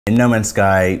In No Man's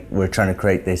Sky, we're trying to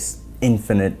create this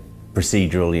infinite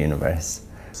procedural universe.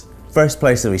 First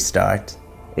place that we start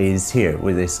is here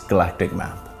with this galactic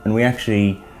map. And we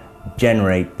actually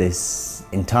generate this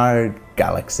entire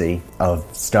galaxy of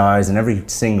stars, and every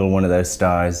single one of those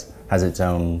stars has its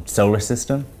own solar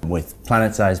system with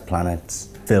planet-sized planets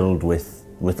filled with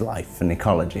life and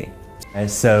ecology.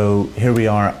 So here we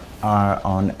are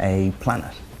on a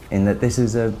planet, in that this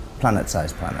is a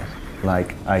planet-sized planet.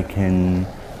 Like, I can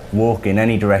walk in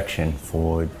any direction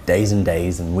for days and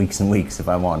days and weeks if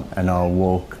I want, and I'll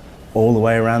walk all the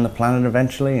way around the planet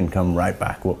eventually and come right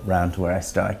back round to where I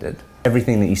started.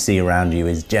 Everything that you see around you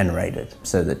is generated.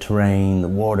 So the terrain, the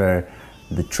water,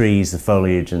 the trees, the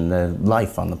foliage, and the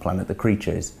life on the planet, the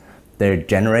creatures, they're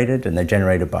generated, and they're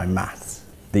generated by maths.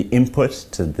 The input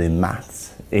to the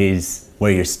maths is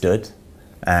where you're stood,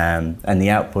 and the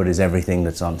output is everything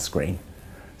that's on screen.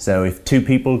 So if two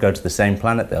people go to the same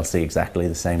planet, they'll see exactly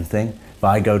the same thing. If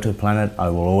I go to a planet, I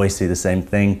will always see the same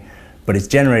thing, but it's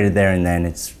generated there and then.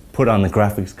 It's put on the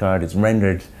graphics card, it's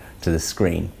rendered to the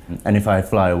screen. And if I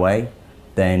fly away,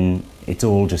 then it's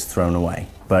all just thrown away.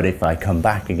 But if I come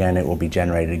back again, it will be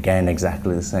generated again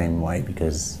exactly the same way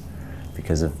because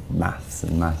of maths,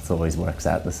 and maths always works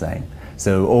out the same.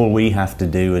 So all we have to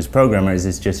do as programmers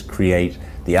is just create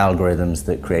the algorithms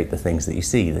that create the things that you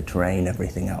see, the terrain,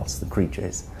 everything else, the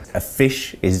creatures. A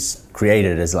fish is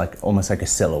created as almost like a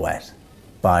silhouette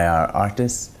by our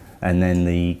artists, and then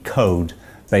the code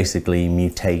basically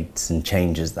mutates and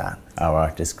changes that. Our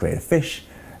artists create a fish,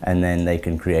 and then they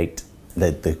can create,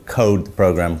 the code, the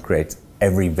program creates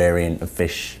every variant of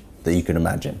fish that you can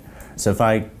imagine. So if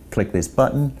I click this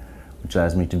button, which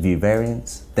allows me to view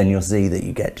variants, then you'll see that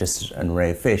you get just an array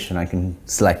of fish, and I can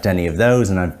select any of those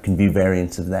and I can view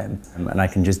variants of them. And I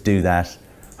can just do that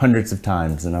hundreds of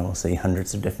times and I will see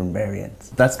hundreds of different variants.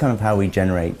 That's kind of how we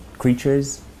generate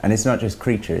creatures. And it's not just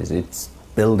creatures, it's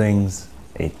buildings,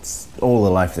 it's all the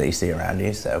life that you see around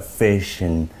you. So fish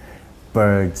and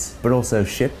birds, but also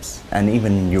ships, and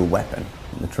even your weapon.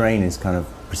 The terrain is kind of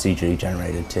procedurally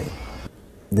generated too.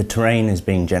 The terrain is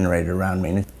being generated around me,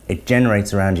 and it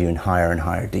generates around you in higher and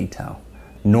higher detail.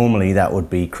 Normally that would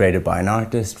be created by an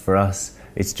artist. For us,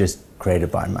 it's just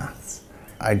created by maths.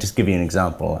 I just give you an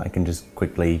example. I can just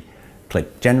quickly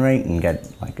click generate and get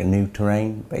like a new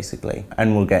terrain, basically.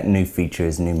 And we'll get new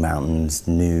features, new mountains,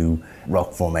 new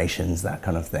rock formations, that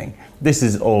kind of thing. This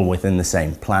is all within the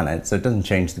same planet, so it doesn't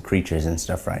change the creatures and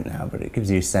stuff right now, but it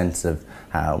gives you a sense of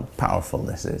how powerful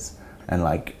this is. And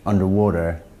like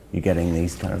underwater, you're getting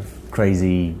these kind of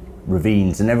crazy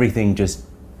ravines, and everything just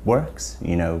works.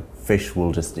 You know, fish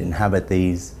will just inhabit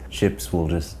these, ships will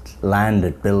just land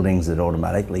at buildings that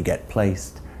automatically get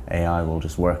placed, AI will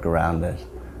just work around it.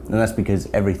 And that's because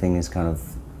everything is kind of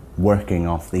working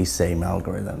off these same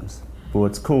algorithms. But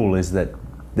what's cool is that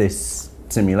this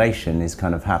simulation is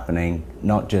kind of happening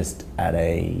not just at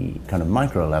a kind of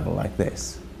micro level like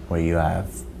this, where you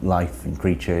have life and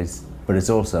creatures, but it's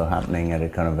also happening at a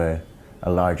kind of a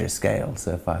larger scale.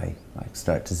 So if I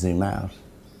start to zoom out,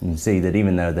 you can see that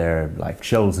even though there are like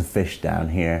shoals of fish down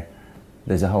here,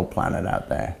 there's a whole planet out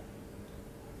there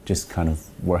just kind of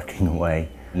working away.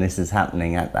 And this is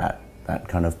happening at that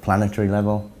kind of planetary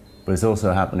level, but it's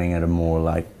also happening at a more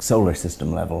like solar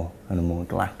system level and a more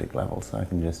galactic level. So I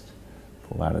can just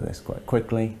pull out of this quite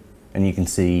quickly, and you can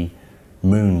see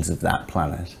moons of that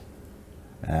planet,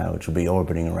 which will be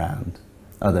orbiting around.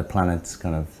 Other planets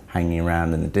kind of hanging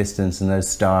around in the distance, and those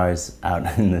stars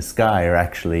out in the sky are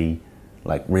actually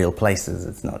like real places.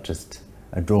 It's not just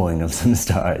a drawing of some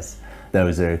stars.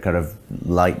 Those are kind of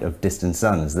light of distant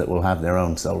suns that will have their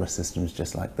own solar systems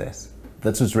just like this.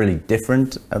 That's what's really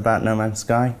different about No Man's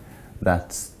Sky.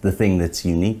 That's the thing that's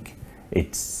unique.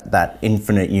 It's that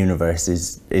infinite universe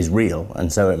is real,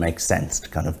 and so it makes sense to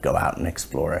kind of go out and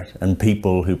explore it. And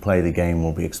people who play the game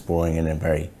will be exploring it in a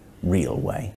very real way.